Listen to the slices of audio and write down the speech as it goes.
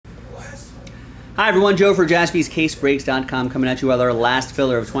Hi everyone, Joe for jaspyscasebreaks.com coming at you with our last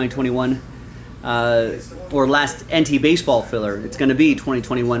filler of 2021, or last NT Baseball filler. It's going to be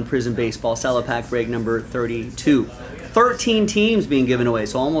 2021 Prizm Baseball Cello Pack break number 32. 13 teams being given away,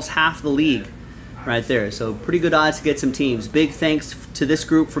 so almost half the league right there. So pretty good odds to get some teams. Big thanks to this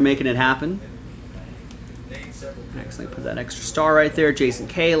group for making it happen. Excellent, put that extra star right there. Jason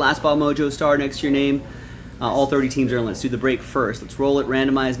K, Last Ball Mojo star next to your name. All 30 teams are in. Let's do the break first. Let's roll it,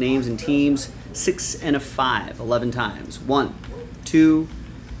 randomize names and teams. 6 and a 5, 11 times. 1, 2,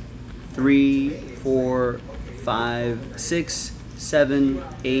 3, 4, 5, 6, 7,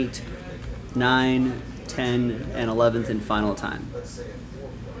 8, 9, 10, and 11th and final time.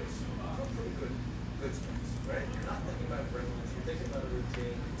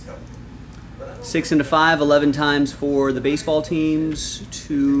 Six and a 5, 11 times for the baseball teams.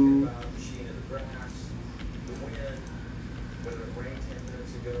 2,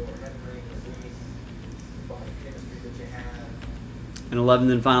 and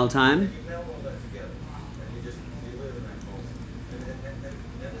 11th and final time.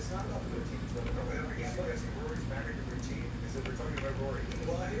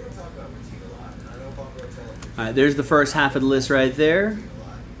 All right, there's the first half of the list right there.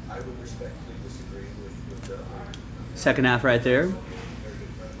 Second half right there.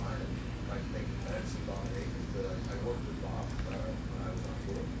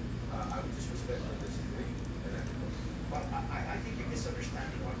 I think you're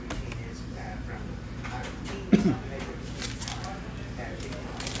misunderstanding what routine is, routine is not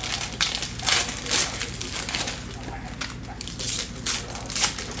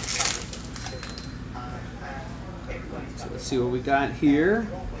So let's see what we got here.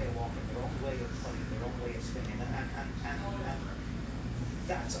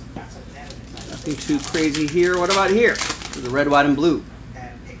 Nothing too crazy here. What about here? The red, white, and blue.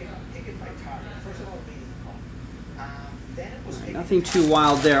 Nothing too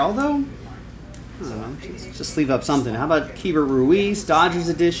wild there, although, I don't know, just leave up something. How about Keeper Ruiz, Dodgers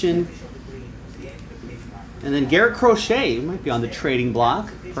edition, and then Garrett Crochet, who might be on the trading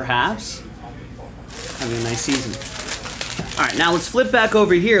block, perhaps. Having a nice season. All right, now let's flip back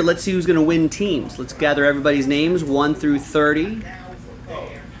over here. Let's see who's going to win teams. Let's gather everybody's names, 1 through 30.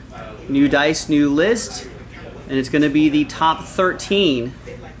 New dice, new list, and it's going to be the top 13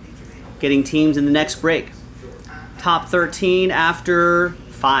 getting teams in the next break. Top 13 after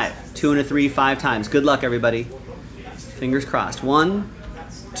 5. 2 and a 3, 5 times. Good luck, everybody. Fingers crossed. 1,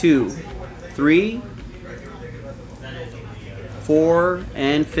 2, 3, 4,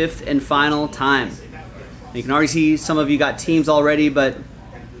 and 5th and final time. You can already see some of you got teams already, but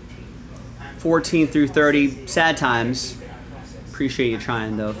 14 through 30, sad times. Appreciate you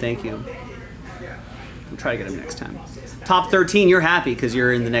trying, though. Thank you. We'll try to get them next time. Top 13, you're happy because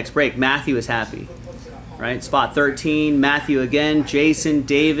you're in the next break. Matthew is happy. Right, spot 13, Matthew again, Jason,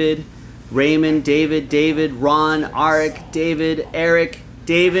 David, Raymond, David, Ron, Arik, David, Eric,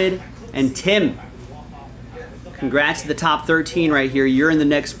 David, and Tim. Congrats to the top 13 right here. You're in the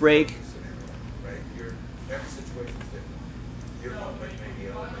next break.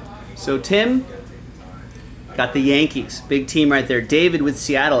 So Tim got the Yankees. Big team right there. David with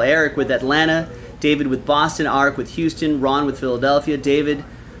Seattle, Eric with Atlanta, David with Boston, Arik with Houston, Ron with Philadelphia, David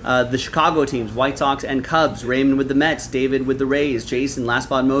the Chicago teams, White Sox and Cubs, Raymond with the Mets, David with the Rays, Jason, Last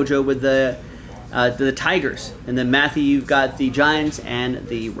Spot Mojo with the Tigers, and then Matthew, you've got the Giants and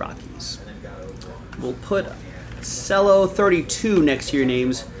the Rockies. We'll put Cello 32 next to your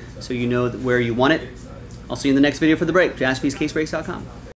names so you know where you want it. I'll see you in the next video for the break. jaspyscasebreaks.com.